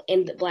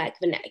in the Black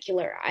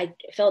vernacular, I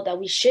felt that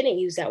we shouldn't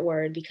use that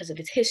word because of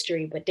its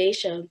history. But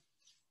Daisha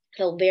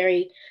felt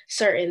very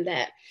certain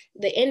that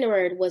the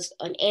N-word was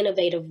an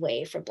innovative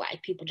way for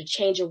Black people to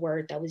change a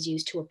word that was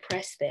used to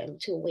oppress them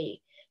to a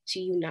way to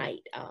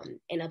unite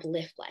and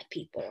uplift Black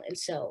people. And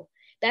so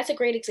that's a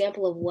great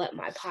example of what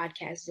my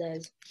podcast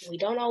does. We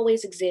don't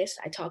always exist.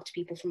 I talk to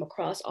people from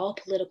across all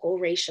political,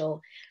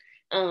 racial,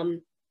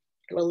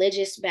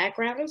 religious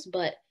backgrounds,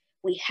 but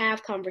we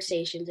have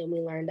conversations and we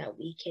learn that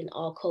we can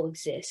all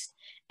coexist.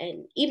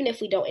 And even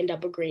if we don't end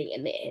up agreeing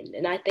in the end,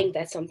 and I think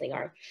that's something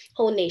our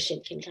whole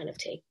nation can kind of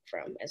take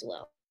from as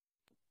well.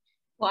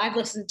 Well, I've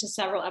listened to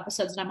several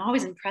episodes, and I'm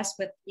always impressed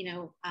with,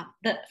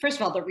 the first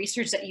of all, the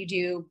research that you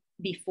do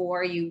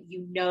before you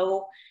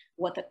know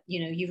what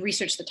you've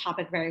researched the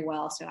topic very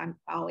well. So I'm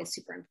always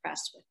super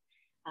impressed with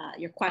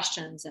your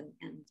questions and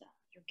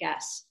your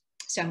guests.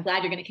 So I'm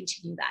glad you're going to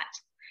continue that.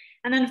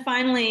 And then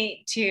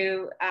finally,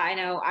 I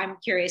know I'm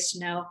curious to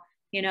know,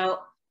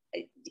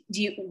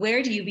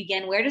 where do you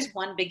begin? Where does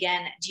one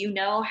begin? Do you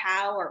know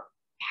how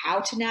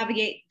to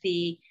navigate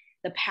the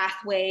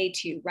pathway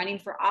to running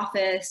for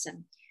office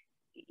and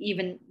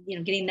even,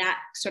 getting that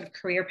sort of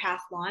career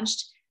path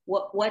launched?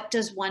 What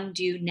does one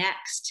do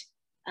next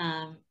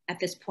at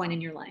this point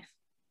in your life?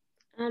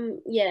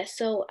 Yeah,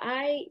 so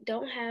I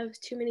don't have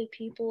too many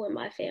people in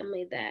my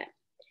family that,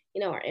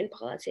 are in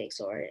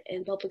politics or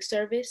in public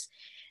service.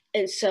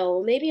 And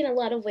so maybe in a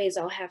lot of ways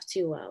I'll have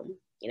to,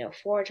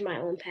 forge my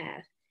own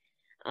path.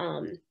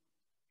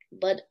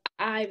 But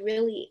I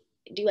really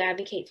do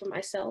advocate for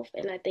myself,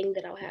 and I think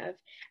that I'll have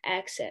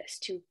access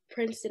to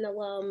Princeton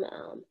alum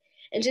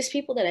and just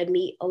people that I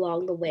meet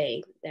along the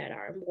way that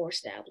are more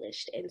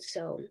established. And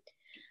so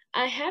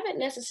I haven't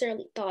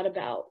necessarily thought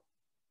about,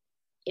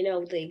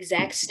 the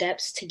exact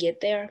steps to get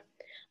there.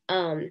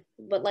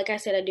 But like I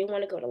said, I do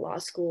want to go to law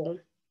school.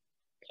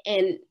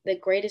 And the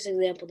greatest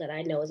example that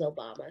I know is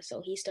Obama.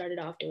 So he started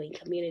off doing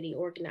community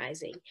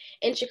organizing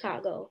in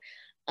Chicago.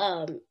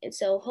 And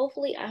so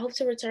hopefully I hope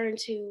to return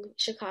to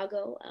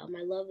Chicago.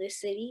 I love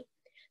this city.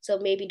 So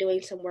maybe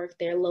doing some work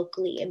there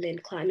locally and then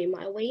climbing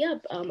my way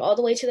up all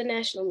the way to the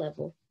national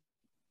level.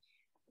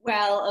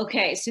 Well,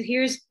 okay. So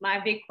here's my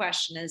big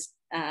question is,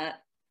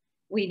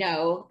 we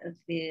know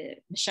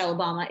Michelle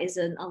Obama is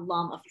an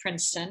alum of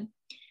Princeton.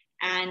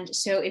 And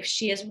so if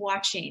she is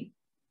watching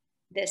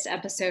this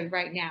episode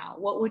right now,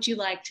 what would you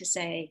like to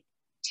say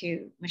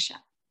to Michelle?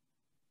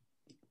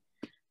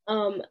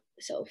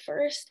 So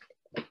first,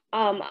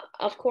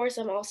 of course,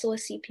 I'm also a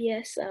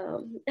CPS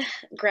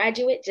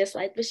graduate, just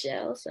like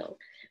Michelle. So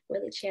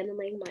really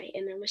channeling my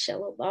inner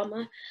Michelle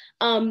Obama.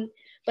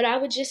 But I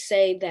would just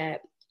say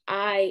that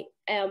I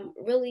am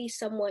really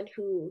someone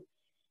who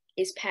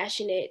is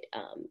passionate,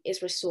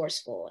 is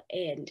resourceful,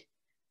 and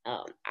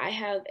I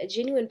have a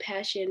genuine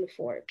passion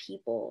for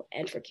people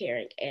and for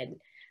caring. And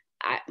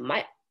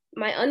my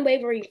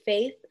unwavering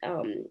faith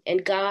in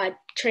God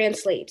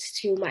translates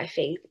to my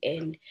faith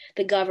in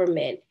the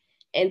government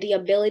and the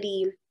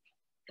ability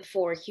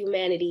for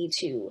humanity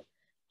to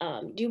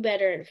do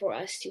better and for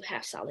us to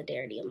have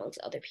solidarity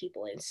amongst other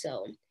people. And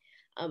so,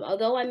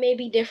 although I may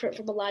be different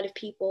from a lot of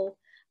people,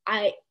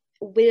 I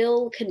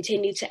will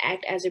continue to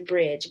act as a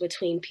bridge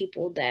between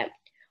people that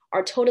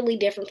are totally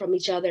different from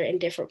each other and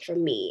different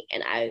from me.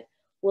 And I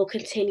will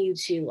continue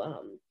to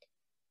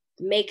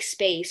make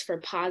space for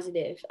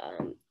positive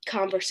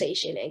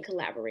conversation and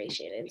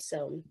collaboration. And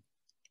so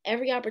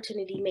every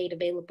opportunity made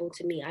available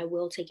to me, I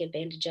will take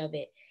advantage of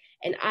it.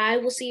 And I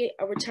will see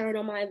a return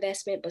on my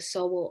investment, but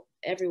so will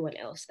everyone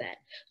else that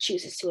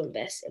chooses to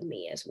invest in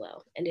me as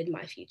well and in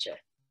my future.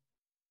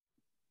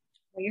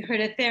 Well, you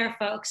heard it there,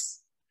 folks.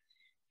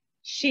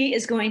 She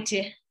is going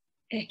to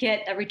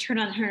get a return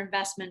on her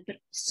investment, but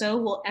so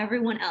will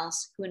everyone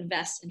else who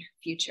invests in her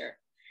future.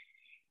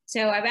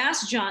 So I've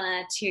asked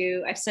Jonna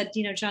I've said,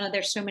 Jonna,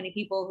 there's so many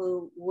people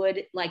who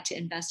would like to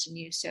invest in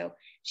you. So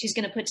she's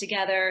going to put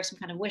together some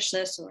kind of wish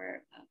list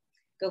or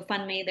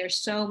GoFundMe.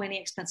 There's so many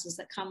expenses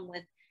that come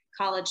with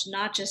college,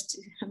 not just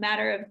a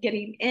matter of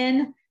getting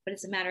in, but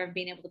it's a matter of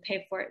being able to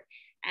pay for it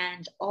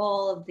and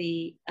all of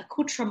the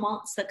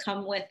accoutrements that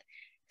come with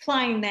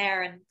flying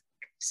there and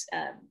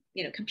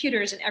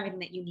computers and everything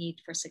that you need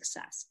for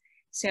success.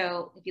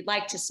 So if you'd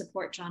like to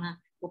support Jonna,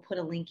 we'll put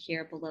a link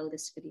here below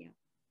this video.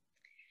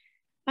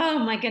 Oh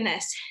my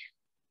goodness.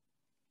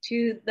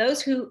 To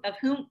those of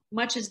whom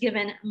much is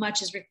given,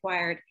 much is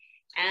required.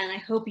 And I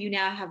hope you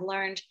now have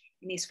learned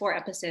in these 4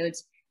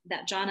 episodes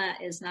that Jonna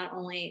is not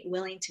only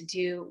willing to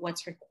do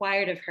what's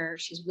required of her,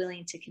 she's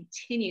willing to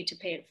continue to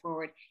pay it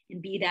forward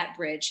and be that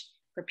bridge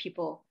for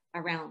people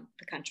around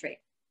the country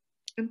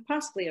and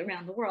possibly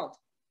around the world.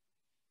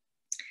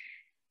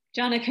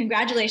 Jonna,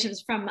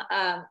 congratulations from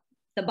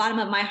the bottom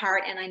of my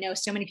heart. And I know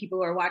so many people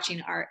who are watching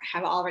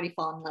have already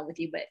fallen in love with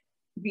you, but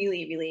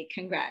really, really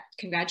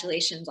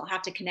congratulations. I'll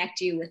have to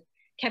connect you with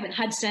Kevin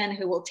Hudson,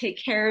 who will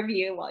take care of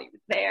you while you're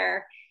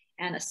there,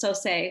 and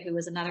Asose, who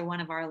is another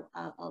one of our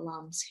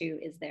alums who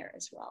is there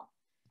as well.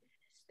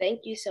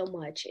 Thank you so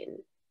much. And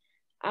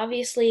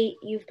obviously,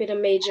 you've been a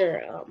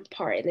major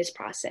part in this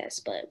process,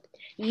 but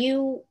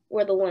you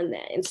were the one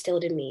that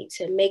instilled in me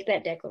to make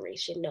that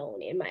declaration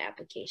known in my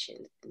application.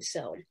 And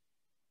so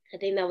I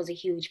think that was a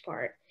huge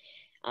part.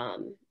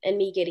 And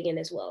me getting in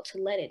as well, to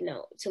let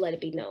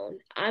it be known.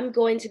 I'm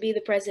going to be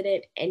the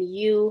president, and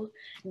you,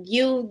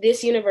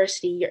 this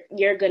university,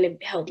 you're going to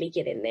help me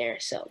get there.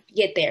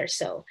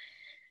 So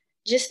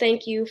just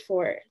thank you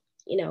for,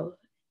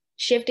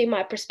 shifting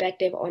my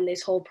perspective on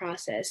this whole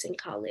process in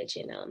college,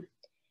 and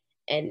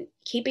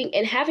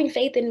having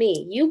faith in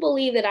me. You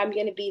believe that I'm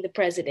going to be the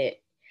president,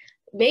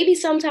 maybe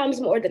sometimes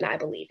more than I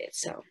believe it.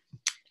 So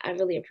I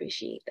really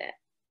appreciate that.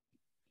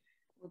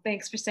 Well,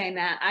 thanks for saying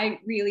that. I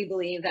really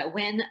believe that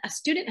when a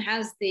student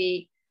has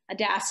the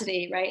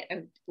audacity, right?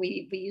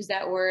 We use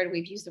that word,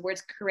 we've used the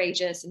words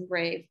courageous and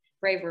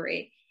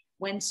bravery.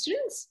 When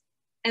students,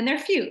 and they're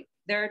few,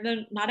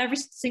 not every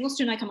single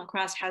student I come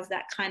across has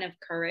that kind of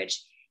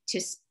courage to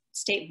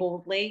state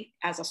boldly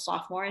as a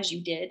sophomore, as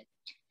you did,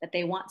 that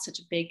they want such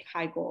a big,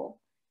 high goal.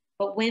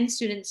 But when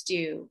students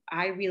do,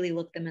 I really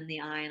look them in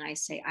the eye and I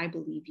say, I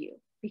believe you,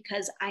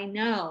 because I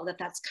know that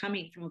that's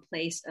coming from a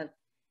place of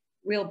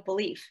real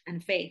belief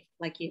and faith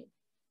like you.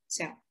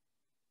 So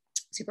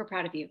super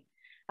proud of you.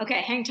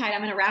 Okay, hang tight.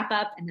 I'm going to wrap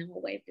up and then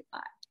we'll wave goodbye.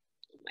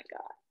 Oh my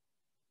God.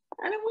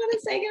 I don't want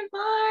to say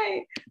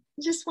goodbye.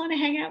 I just want to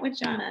hang out with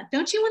Jonna.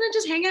 Don't you want to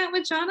just hang out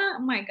with Jonna? Oh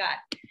my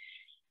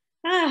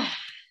God.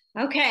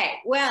 Okay,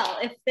 well,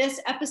 if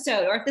this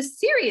episode or if this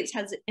series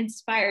has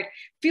inspired,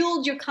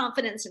 fueled your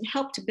confidence and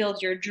helped to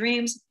build your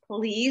dreams,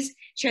 please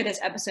share this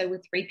episode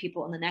with 3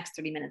 people in the next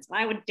 30 minutes. And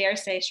I would dare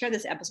say, share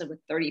this episode with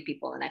 30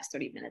 people in the next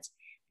 30 minutes.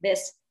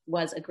 This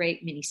was a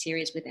great mini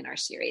series within our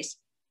series.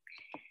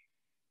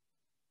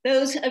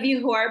 Those of you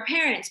who are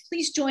parents,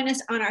 please join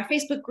us on our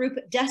Facebook group,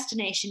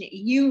 Destination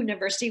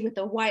University, with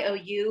a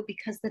Y-O-U,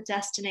 because the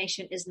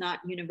destination is not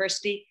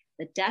university.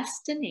 The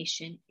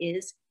destination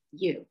is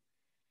you.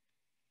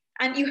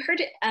 And you heard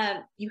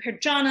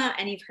Jonna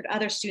and you've heard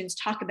other students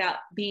talk about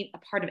being a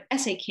part of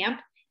Essay Camp.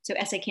 So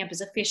Essay Camp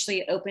is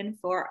officially open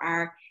for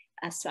our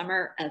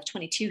Summer of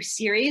 22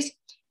 series.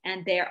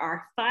 And there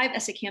are 5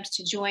 essay camps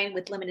to join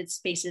with limited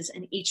spaces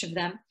in each of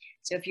them.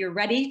 So if you're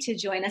ready to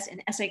join us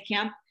in Essay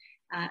Camp,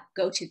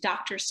 go to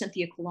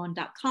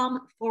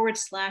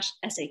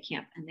drcynthiacolon.com/essay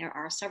camp. And there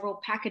are several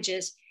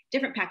packages,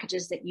 different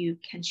packages that you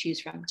can choose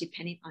from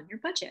depending on your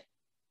budget.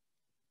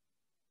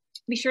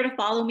 Be sure to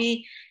follow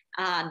me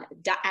at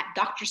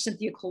Dr.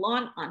 Cynthia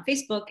Colon on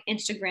Facebook,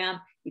 Instagram.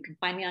 You can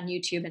find me on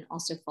YouTube and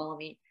also follow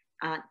me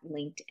on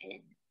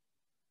LinkedIn.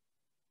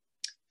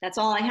 That's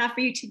all I have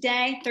for you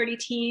today. 30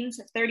 Teens,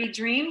 30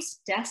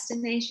 Dreams,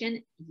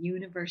 Destination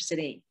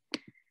University.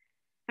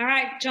 All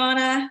right,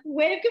 Jonna,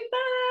 wave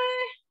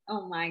goodbye.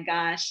 Oh my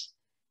gosh.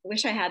 I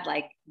wish I had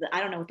I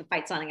don't know what the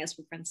fight song is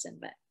for Princeton,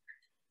 but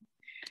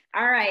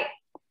all right.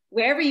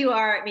 Wherever you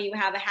are, may you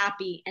have a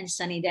happy and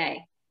sunny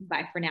day.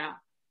 Bye for now.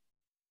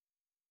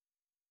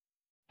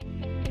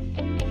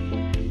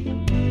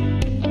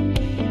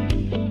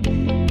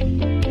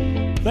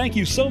 Thank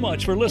you so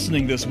much for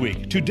listening this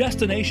week to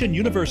Destination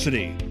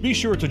University. Be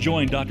sure to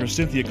join Dr.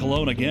 Cynthia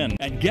Colon again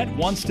and get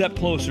one step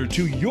closer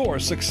to your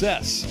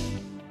success.